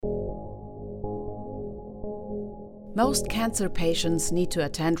Most cancer patients need to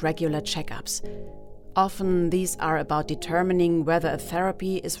attend regular checkups. Often these are about determining whether a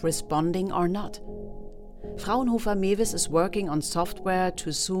therapy is responding or not. Fraunhofer Mewis is working on software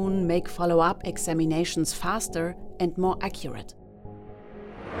to soon make follow-up examinations faster and more accurate.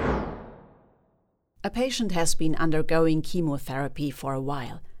 A patient has been undergoing chemotherapy for a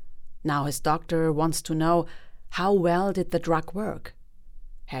while. Now his doctor wants to know, how well did the drug work?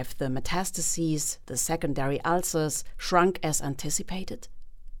 Have the metastases, the secondary ulcers, shrunk as anticipated?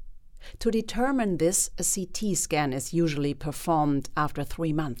 To determine this, a CT scan is usually performed after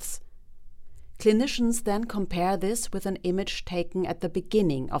 3 months. Clinicians then compare this with an image taken at the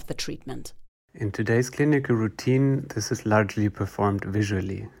beginning of the treatment. In today's clinical routine, this is largely performed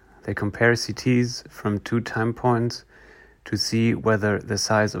visually. They compare CTs from 2 time points to see whether the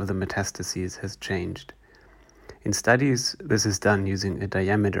size of the metastases has changed. In studies, this is done using a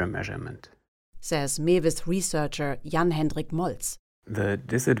diameter measurement, says Mewis researcher Jan-Hendrik Moltz. The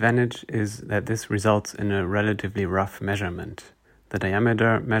disadvantage is that this results in a relatively rough measurement. The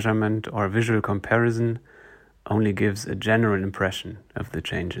diameter measurement or visual comparison only gives a general impression of the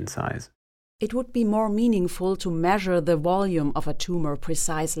change in size. It would be more meaningful to measure the volume of a tumor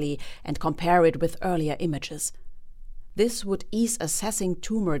precisely and compare it with earlier images. This would ease assessing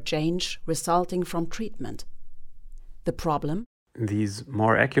tumor change resulting from treatment. The problem? These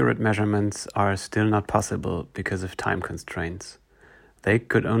more accurate measurements are still not possible because of time constraints. They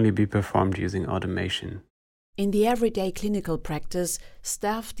could only be performed using automation. In the everyday clinical practice,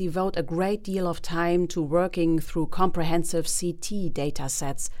 staff devote a great deal of time to working through comprehensive CT data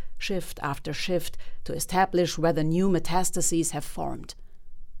sets, shift after shift, to establish whether new metastases have formed.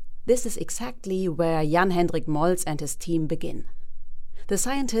 This is exactly where Jan-Hendrik Moltz and his team begin. The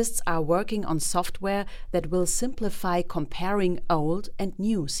scientists are working on software that will simplify comparing old and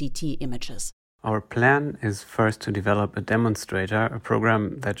new CT images. Our plan is first to develop a demonstrator, a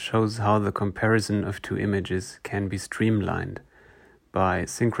program that shows how the comparison of 2 images can be streamlined by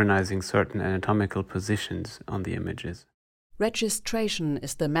synchronizing certain anatomical positions on the images. Registration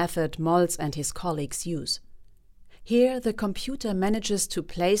is the method Moltz and his colleagues use. Here, the computer manages to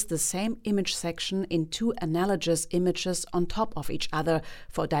place the same image section in 2 analogous images on top of each other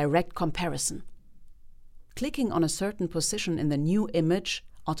for direct comparison. Clicking on a certain position in the new image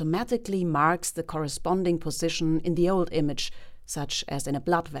automatically marks the corresponding position in the old image, such as in a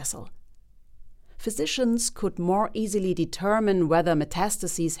blood vessel. Physicians could more easily determine whether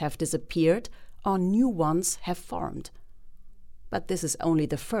metastases have disappeared or new ones have formed. But this is only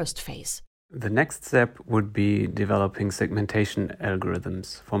the first phase. The next step would be developing segmentation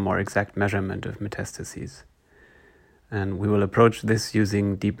algorithms for more exact measurement of metastases. And we will approach this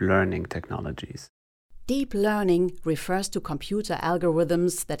using deep learning technologies. Deep learning refers to computer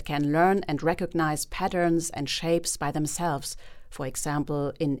algorithms that can learn and recognize patterns and shapes by themselves, for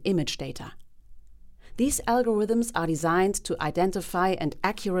example, in image data. These algorithms are designed to identify and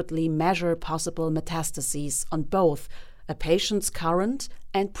accurately measure possible metastases on both a patient's current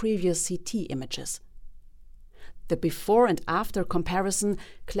and previous CT images. The before and after comparison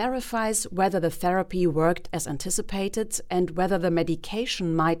clarifies whether the therapy worked as anticipated and whether the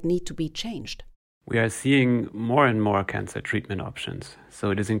medication might need to be changed. We are seeing more and more cancer treatment options, so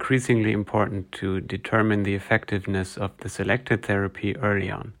it is increasingly important to determine the effectiveness of the selected therapy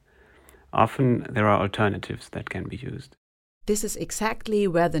early on. Often there are alternatives that can be used. This is exactly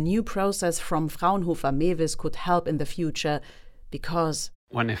where the new process from Fraunhofer Mewis could help in the future, because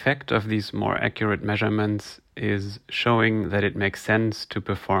one effect of these more accurate measurements is showing that it makes sense to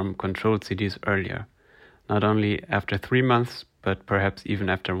perform control CTs earlier, not only after 3 months, but perhaps even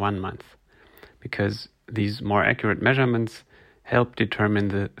after 1 month, because these more accurate measurements help determine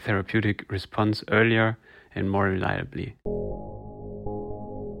the therapeutic response earlier and more reliably.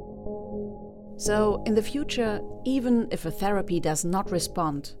 So, in the future, even if a therapy does not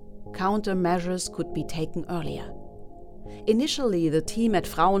respond, countermeasures could be taken earlier. Initially, the team at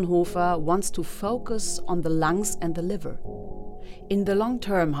Fraunhofer wants to focus on the lungs and the liver. In the long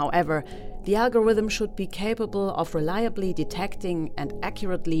term, however, the algorithm should be capable of reliably detecting and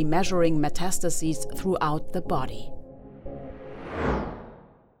accurately measuring metastases throughout the body.